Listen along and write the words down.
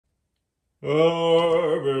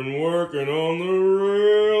I've been working on the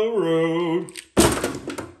railroad.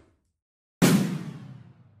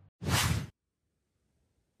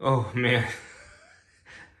 Oh man,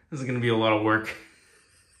 this is gonna be a lot of work.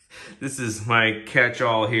 This is my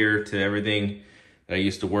catch-all here to everything that I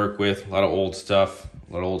used to work with. A lot of old stuff,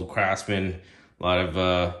 a lot of old Craftsman, a lot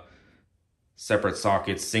of separate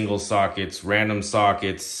sockets, single sockets, random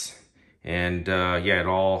sockets, and yeah, it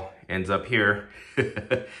all ends up here.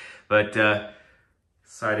 But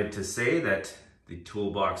decided to say that the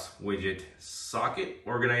Toolbox Widget socket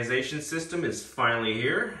organization system is finally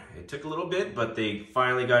here. It took a little bit, but they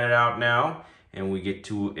finally got it out now, and we get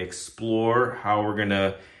to explore how we're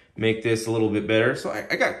gonna make this a little bit better. So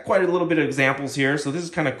I got quite a little bit of examples here, so this is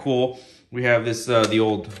kind of cool. We have this, the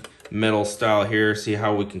old metal style here, see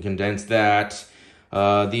how we can condense that.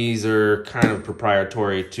 These are kind of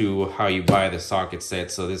proprietary to how you buy the socket set,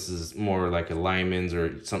 so this is more like a lineman's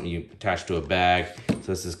or something you attach to a bag,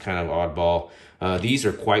 so this is kind of oddball. These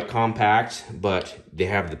are quite compact, but they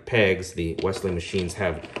have the pegs. The Wesley machines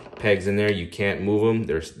have pegs in there. You can't move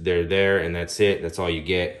them. They're there, and that's it. That's all you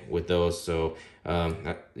get with those. So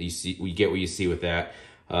we get what you see with that.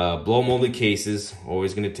 Blow molded cases,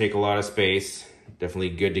 always going to take a lot of space.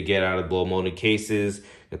 Definitely good to get out of blow molded cases.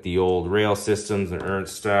 Got the old rail systems, an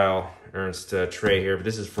Ernst tray here, but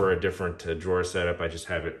this is for a different drawer setup. I just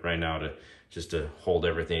have it right now to hold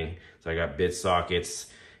everything. So I got bit sockets.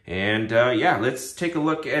 And yeah, let's take a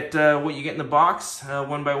look at what you get in the box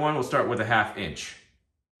one by one. We'll start with a 1/2 inch.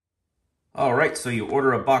 All right, so you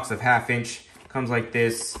order a box of 1/2 inch. Comes like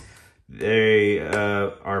this. They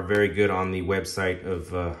are very good on the website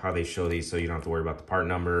of how they show these, so you don't have to worry about the part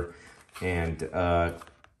number. And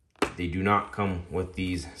they do not come with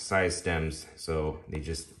these size stems, so they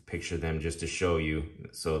just picture them just to show you.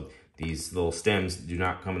 So these little stems do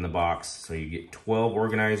not come in the box. So you get 12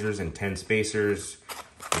 organizers and 10 spacers,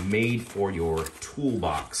 made for your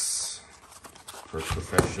toolbox for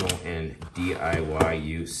professional and DIY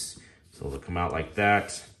use. So they'll come out like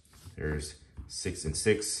that. There's 6 and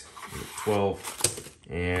 6, 12,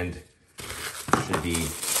 and should be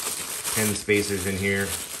 10 spacers in here.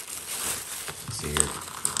 Let's see here.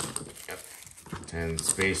 Yep. 10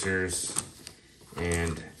 spacers,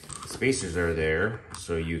 and spacers are there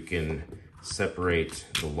so you can separate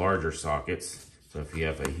the larger sockets. So if you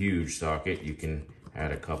have a huge socket, you can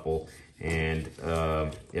add a couple. And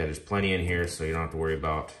yeah, there's plenty in here, so you don't have to worry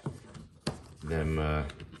about them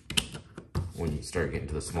when you start getting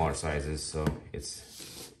to the smaller sizes. So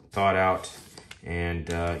it's thought out. And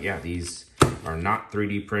yeah, these are not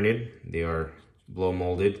 3D printed. They are blow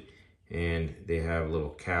molded, and they have a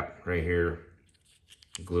little cap right here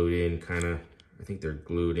glued in, kind of. I think they're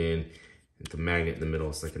glued in with the magnet in the middle.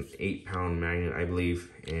 It's like an 8-pound magnet, I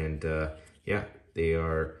believe. And yeah, they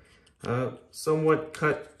are somewhat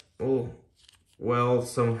cut. Oh, well,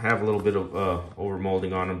 some have a little bit of over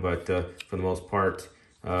molding on them, but for the most part,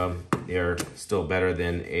 they are still better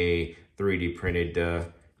than a 3D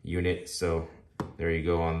printed unit. So there you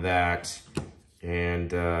go on that.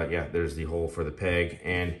 And yeah, there's the hole for the peg.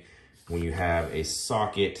 And when you have a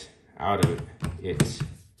socket out of it,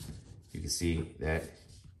 you can see that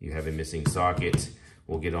you have a missing socket.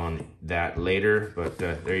 We'll get on that later, but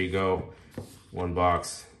there you go. One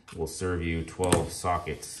box will serve you 12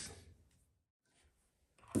 sockets.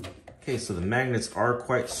 Okay, so the magnets are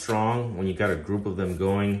quite strong when you got a group of them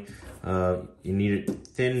going. You need a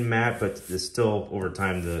thin mat, but still over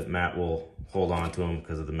time the mat will hold on to them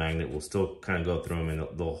because of the magnet will still kind of go through them, and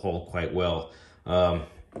they'll hold quite well.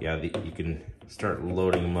 Yeah, you can start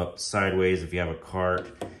loading them up sideways if you have a cart,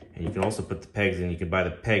 and you can also put the pegs in. You can buy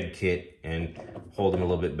the peg kit and hold them a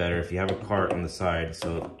little bit better if you have a cart on the side.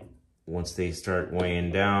 So once they start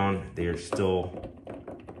weighing down, they still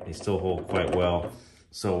hold quite well.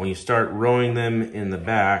 So when you start rowing them in the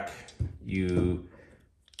back, you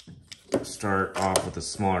start off with the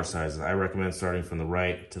smaller sizes. I recommend starting from the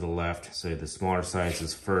right to the left. So the smaller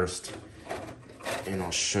sizes first, and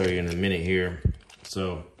I'll show you in a minute here.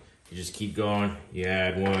 So you just keep going. You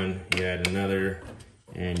add one, you add another,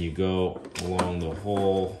 and you go along the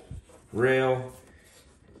whole rail.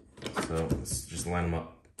 So let's just line them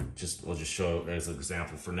up. We'll just show as an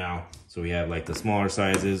example for now. So we have like the smaller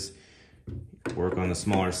sizes, work on the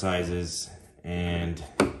smaller sizes, and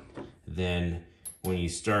then when you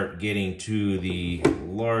start getting to the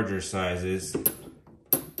larger sizes,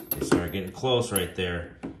 you start getting close right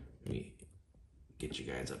there. Let me get you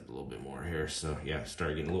guys up a little bit more here. So yeah,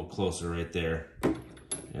 start getting a little closer right there.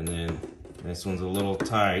 And then this one's a little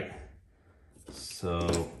tight,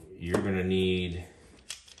 so you're gonna need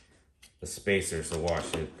a spacer. So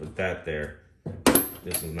watch it, put that there.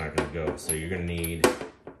 this one's not gonna go. So you're gonna need,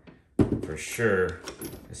 for sure,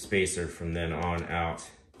 a spacer from then on out.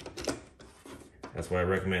 That's why I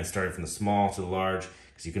recommend starting from the small to the large,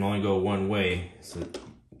 because you can only go one way. So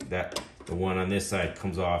that the one on this side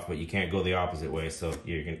comes off, but you can't go the opposite way. So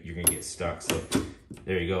you're gonna get stuck. So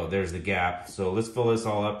there you go, there's the gap. So let's fill this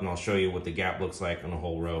all up and I'll show you what the gap looks like on the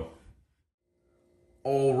whole row.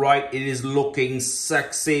 All right, it is looking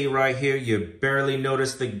sexy right here. You barely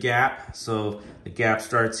notice the gap. So the gap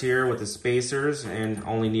starts here with the spacers and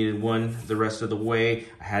only needed one the rest of the way.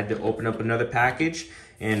 I had to open up another package.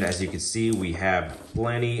 And as you can see, we have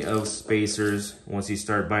plenty of spacers. Once you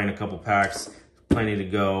start buying a couple packs, plenty to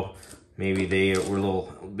go. Maybe they were a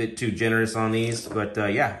little bit too generous on these, but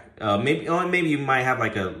yeah, maybe you might have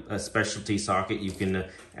like a specialty socket. You can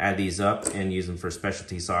add these up and use them for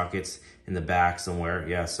specialty sockets in the back somewhere.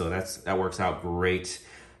 Yeah, so that works out great.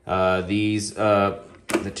 The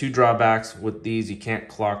two drawbacks with these, you can't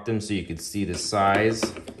clock them so you can see the size.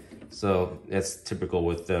 So that's typical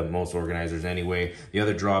with most organizers anyway. The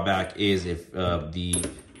other drawback is if the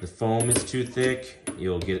foam is too thick,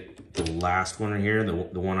 you'll get the last one right here, the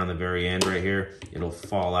one on the very end right here, it'll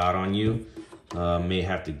fall out on you. May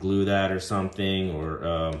have to glue that or something,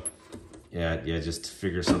 or yeah, just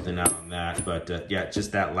figure something out on that. But yeah,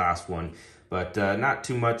 just that last one. But not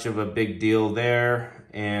too much of a big deal there.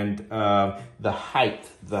 And the height,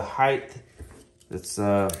 let's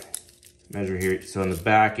measure here. So on the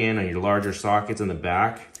back end, on your larger sockets in the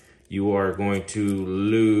back, you are going to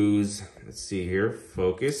lose, let's see here,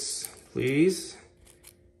 focus, please.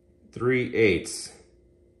 3/8.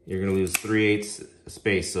 You're gonna lose 3/8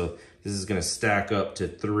 space. So this is gonna stack up to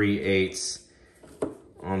 3/8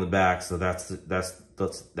 on the back. So that's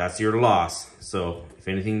your loss. So if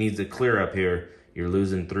anything needs to clear up here, you're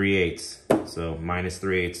losing 3/8. So minus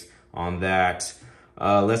 3/8 on that.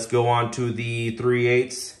 Let's go on to the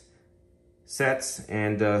 3/8 sets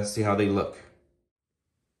and see how they look.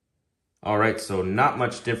 All right, so not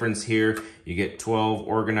much difference here. You get 12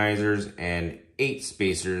 organizers and 8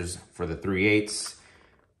 spacers for the 3/8.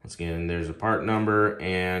 Once again, there's a part number,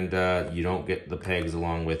 and you don't get the pegs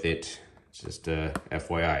along with it. It's just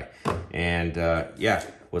FYI. And yeah,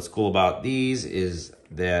 what's cool about these is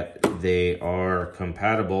that they are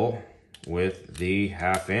compatible with the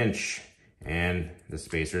 1/2 inch and the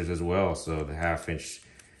spacers as well. So the 1/2 inch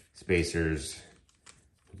spacers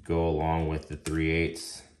go along with the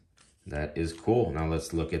 3/8. That is cool. Now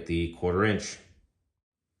let's look at the 1/4 inch.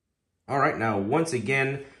 All right, now once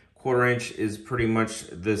again, 1/4 inch is pretty much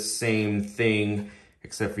the same thing,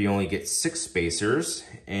 except for you only get 6 spacers,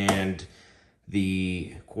 and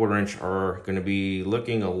the 1/4 inch are gonna be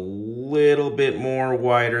looking a little bit more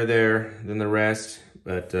wider there than the rest,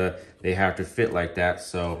 but they have to fit like that,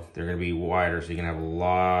 so they're gonna be wider, so you can have a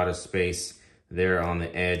lot of space there on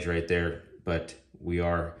the edge right there. But we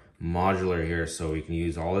are modular here, so we can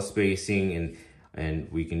use all the spacing,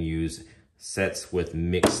 and we can use sets with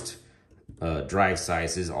mixed drive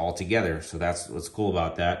sizes all together. So that's what's cool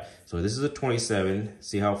about that. So this is a 27.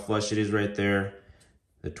 See how flush it is right there?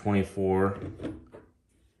 The 24,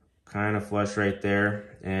 kind of flush right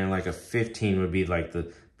there. And like a 15 would be like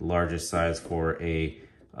the largest size for a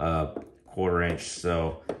 1/4 inch.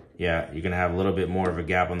 So yeah, you're gonna have a little bit more of a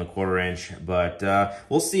gap on the 1/4 inch, but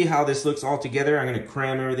we'll see how this looks all together. I'm gonna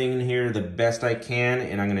cram everything in here the best I can,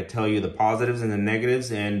 and I'm gonna tell you the positives and the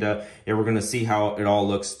negatives, and yeah, we're gonna see how it all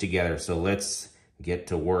looks together. So let's get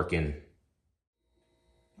to working.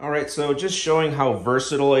 All right, so just showing how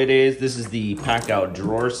versatile it is. This is the pack out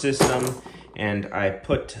drawer system, and I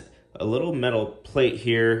put a little metal plate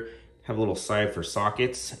here, have a little side for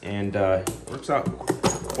sockets, and works out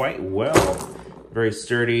quite well. Very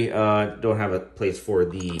sturdy. Don't have a place for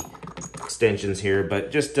the extensions here,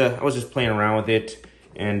 but just I was just playing around with it,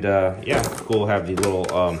 and yeah, cool. Have the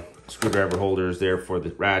little screwdriver holders there for the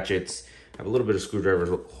ratchets. Have a little bit of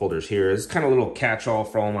screwdriver holders here. It's kind of a little catch-all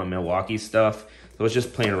for all my Milwaukee stuff. So I was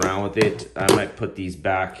just playing around with it. I might put these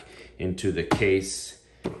back into the case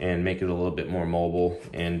and make it a little bit more mobile.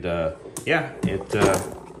 And yeah, it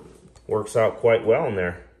works out quite well in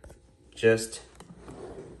there. Just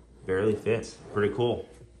barely fits. Pretty cool.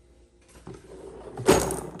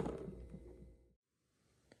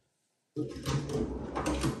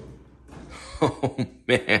 Oh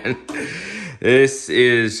man, this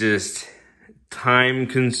is just time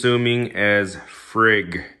consuming as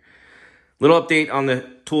frig. Little update on the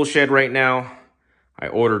tool shed right now. I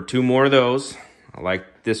ordered 2 more of those. I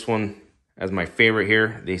like this one as my favorite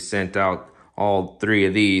here. They sent out all 3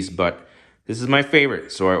 of these, but this is my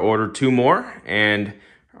favorite. So I ordered 2 more, and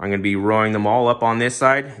I'm gonna be rowing them all up on this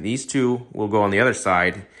side. These 2 will go on the other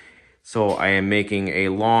side. So I am making a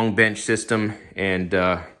long bench system and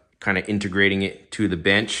kind of integrating it to the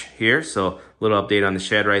bench here. So a little update on the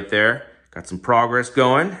shed right there. Got some progress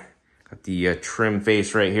going. Got the trim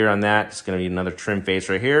face right here on that. It's gonna need another trim face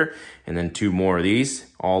right here. And then 2 more of these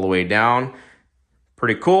all the way down.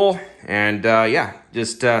 Pretty cool. And yeah,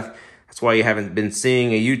 just that's why you haven't been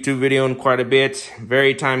seeing a YouTube video in quite a bit.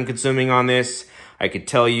 Very time consuming on this. I could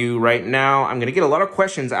tell you right now, I'm gonna get a lot of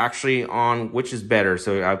questions actually on which is better.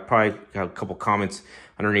 So I probably got a couple comments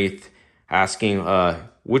underneath asking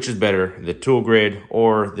which is better, the tool grid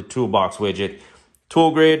or the toolbox widget.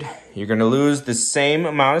 Tool grid, you're gonna lose the same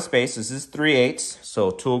amount of space. This is 3/8,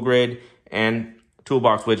 so tool grid and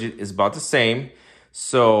toolbox widget is about the same.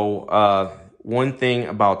 So one thing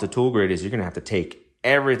about the tool grid is you're gonna have to take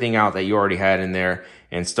everything out that you already had in there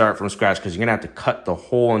and start from scratch, because you're gonna have to cut the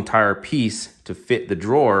whole entire piece to fit the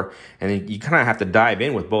drawer, and then you kind of have to dive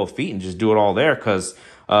in with both feet and just do it all there, because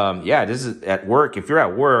yeah, this is at work. If you're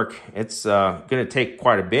at work, it's gonna take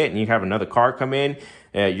quite a bit, and you have another car come in.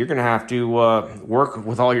 You're gonna have to work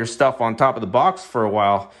with all your stuff on top of the box for a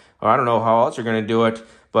while. I don't know how else you're gonna do it,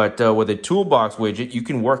 but with a toolbox widget, you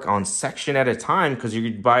can work on section at a time, because you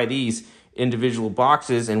could buy these individual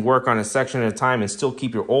boxes and work on a section at a time and still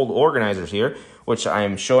keep your old organizers here, which I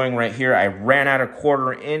am showing right here. I ran out of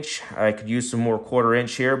 1/4 inch. I could use some more 1/4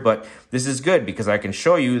 inch here, but this is good because I can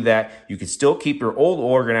show you that you can still keep your old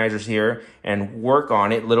organizers here and work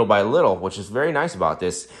on it little by little, which is very nice about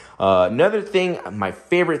this. Another thing, my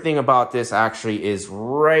favorite thing about this actually is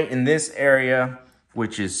right in this area,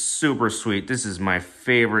 which is super sweet. This is my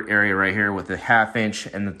favorite area right here with the 1/2 inch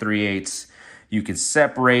and the 3/8. You can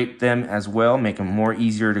separate them as well, make them more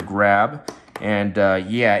easier to grab. And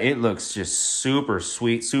yeah, it looks just super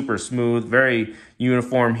sweet, super smooth, very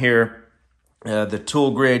uniform here. The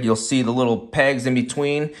tool grid, you'll see the little pegs in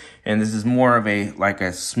between, and this is more of a like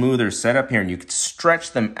a smoother setup here, and you could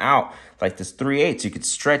stretch them out like this 3/8. You could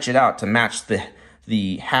stretch it out to match the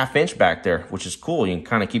 1/2 inch back there, which is cool. You can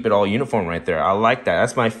kind of keep it all uniform right there. I like that.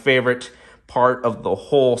 That's my favorite part of the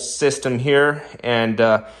whole system here. And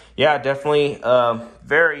yeah, definitely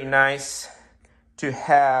very nice to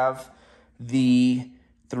have the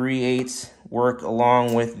 3/8 work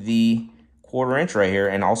along with the 1/4 inch right here.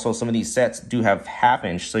 And also some of these sets do have 1/2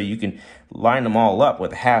 inch, so you can line them all up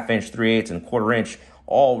with 1/2 inch, 3/8 and 1/4 inch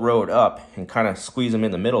all rowed up and kind of squeeze them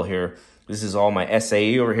in the middle here. This is all my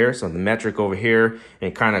SAE over here, so the metric over here,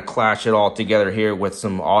 and kind of clash it all together here with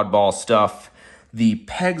some oddball stuff. The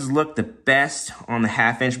pegs look the best on the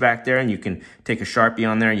 1/2 inch back there, and you can take a Sharpie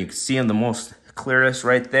on there and you can see them the most clearest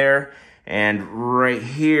right there. And right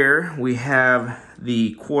here, we have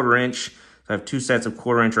the 1/4 inch. So I have 2 sets of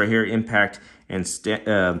 1/4 inch right here, impact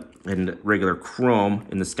and regular chrome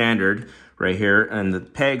in the standard right here. And the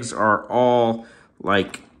pegs are all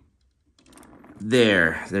like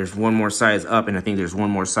there. There's one more size up, and I think there's one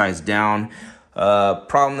more size down.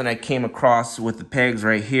 Problem that I came across with the pegs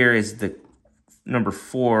right here is the number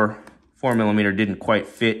 4 millimeter didn't quite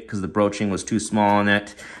fit because the broaching was too small on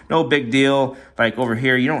it. No big deal. Like over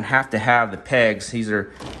here, you don't have to have the pegs. These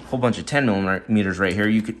are a whole bunch of 10 millimeters right here.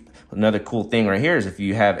 You could, another cool thing right here is if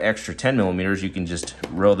you have extra 10 millimeters, you can just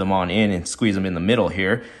roll them on in and squeeze them in the middle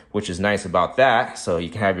here, which is nice about that. So you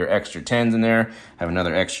can have your extra 10s in there, have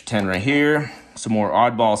another extra 10 right here, some more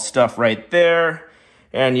oddball stuff right there.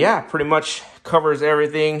 And yeah, pretty much covers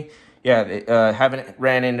everything. Yeah, haven't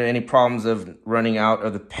ran into any problems of running out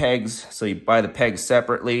of the pegs. So you buy the pegs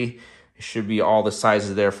separately. It should be all the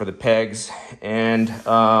sizes there for the pegs. And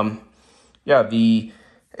yeah, the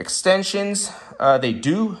extensions, they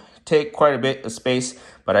do take quite a bit of space,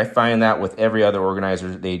 but I find that with every other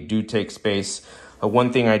organizer, they do take space.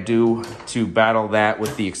 One thing I do to battle that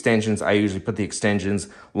with the extensions, I usually put the extensions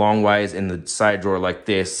longwise in the side drawer like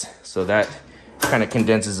this. So that kind of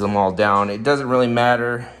condenses them all down. It doesn't really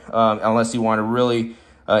matter unless you want to really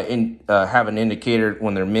have an indicator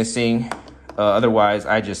when they're missing. Otherwise,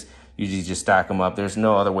 I just usually just stack them up. There's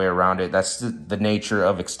no other way around it. That's the nature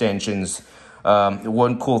of extensions.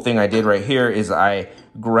 One cool thing I did right here is I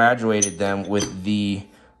graduated them with the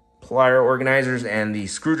plier organizers and the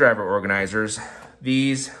screwdriver organizers.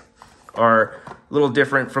 These are a little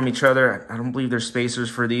different from each other. I don't believe there's spacers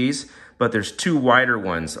for these, but there's 2 wider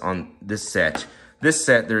ones on this set. This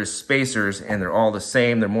set, there's spacers, and they're all the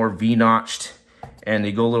same. They're more V-notched, and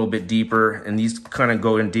they go a little bit deeper, and these kind of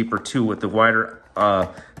go in deeper too with the wider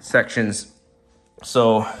sections.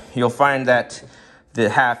 So you'll find that the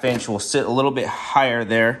 1/2 inch will sit a little bit higher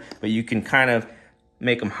there, but you can kind of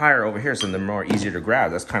make them higher over here so they're more easier to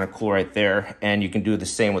grab. That's kind of cool right there. And you can do the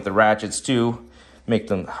same with the ratchets too. Make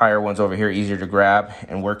them higher ones over here easier to grab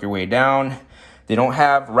and work your way down. They don't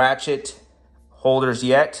have ratchet holders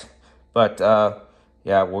yet, but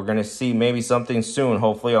yeah, we're gonna see maybe something soon,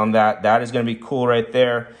 hopefully, on that. That is gonna be cool right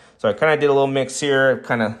there. So I kind of did a little mix here,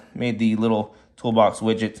 kind of made the little Toolbox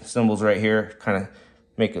Widget symbols right here, kind of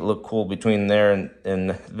make it look cool between there and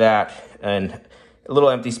that, and a little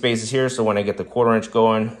empty spaces here, so when I get the 1/4 inch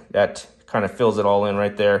going, that kind of fills it all in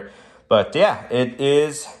right there. But yeah, it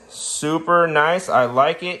is super nice. I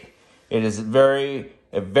like it. It is a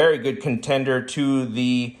very good contender to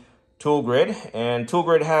the Tool Grid, and Tool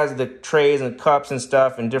Grid has the trays and cups and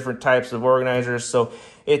stuff and different types of organizers. So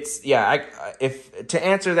it's, yeah, if to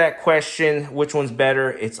answer that question, which one's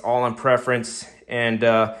better, it's all on preference. And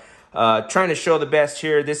trying to show the best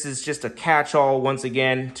here. This is just a catch-all once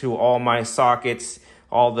again to all my sockets,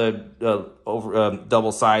 all the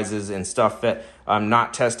double sizes and stuff that I'm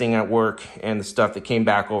not testing at work, and the stuff that came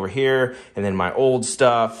back over here, and then my old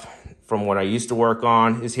stuff from what I used to work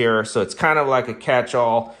on is here. So it's kind of like a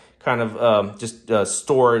catch-all, kind of just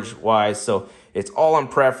storage wise. So it's all on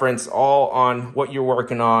preference, all on what you're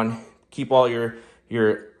working on. Keep all your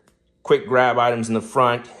quick grab items in the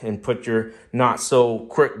front, and put your not so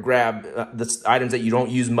quick grab the items that you don't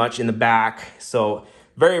use much in the back. So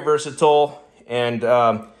very versatile and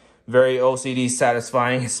very OCD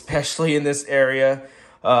satisfying, especially in this area.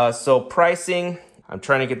 So pricing, I'm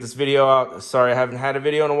trying to get this video out. Sorry, I haven't had a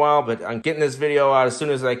video in a while, but I'm getting this video out as soon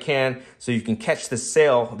as I can so you can catch the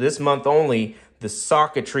sale this month only. The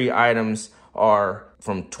socketry items are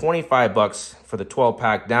from 25 bucks for the 12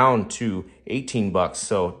 pack down to 18 bucks.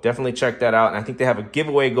 So definitely check that out. And I think they have a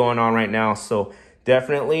giveaway going on right now. So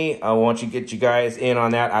definitely, I want to get you guys in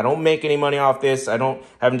on that. I don't make any money off this.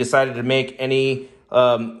 Haven't decided to make any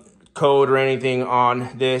code or anything on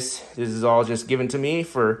this. This is all just given to me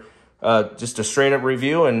for just a straight up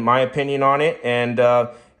review and my opinion on it. And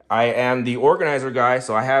I am the organizer guy,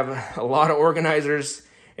 so I have a lot of organizers,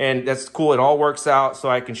 and that's cool. It all works out so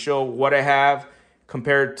I can show what I have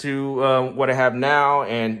compared to what I have now,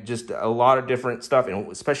 and just a lot of different stuff. And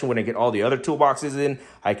especially when I get all the other toolboxes in,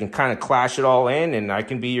 I can kind of clash it all in, and I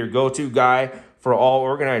can be your go-to guy for all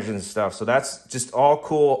organizers and stuff. So that's just all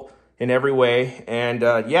cool in every way. And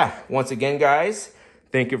yeah, once again, guys,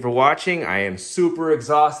 thank you for watching. I am super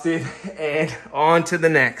exhausted, and on to the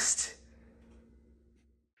next.